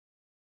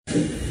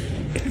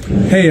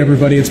Hey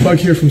everybody, it's Bug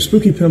here from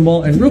Spooky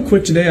Pinball, and real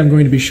quick today I'm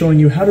going to be showing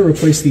you how to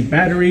replace the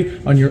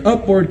battery on your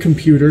UpBoard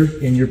computer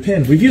in your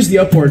pin. We've used the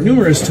UpBoard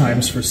numerous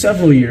times for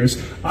several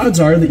years. Odds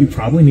are that you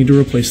probably need to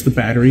replace the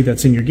battery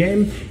that's in your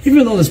game.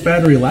 Even though this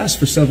battery lasts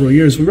for several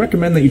years, we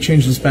recommend that you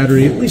change this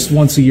battery at least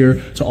once a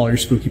year to all your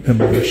Spooky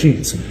Pinball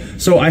machines.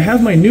 So I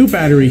have my new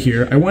battery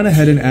here. I went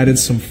ahead and added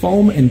some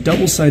foam and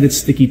double-sided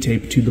sticky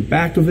tape to the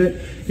back of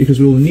it because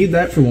we will need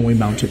that for when we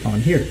mount it on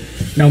here.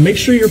 Now make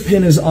sure your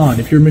pin is on.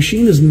 If your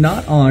machine is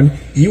not on,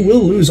 you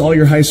will lose all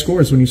your high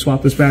scores when you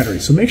swap this battery.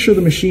 So make sure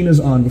the machine is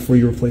on before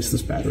you replace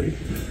this battery.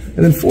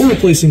 And then for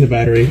replacing the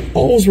battery,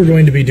 all we're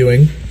going to be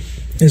doing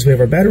is we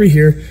have our battery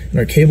here and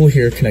our cable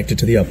here connected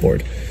to the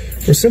UpBoard.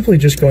 We're simply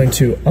just going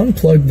to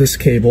unplug this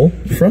cable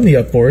from the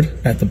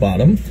UpBoard at the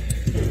bottom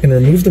and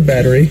remove the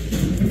battery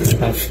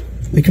off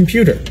the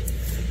computer.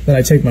 Then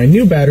I take my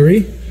new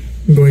battery,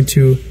 I'm going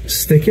to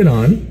stick it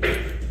on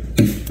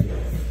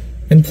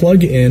and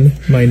plug in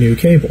my new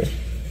cable.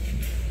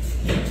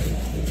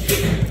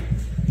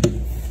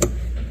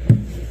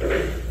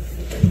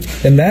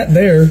 And that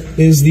there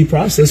is the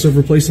process of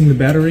replacing the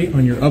battery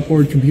on your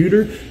UpBoard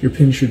computer. Your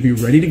pin should be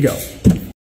ready to go.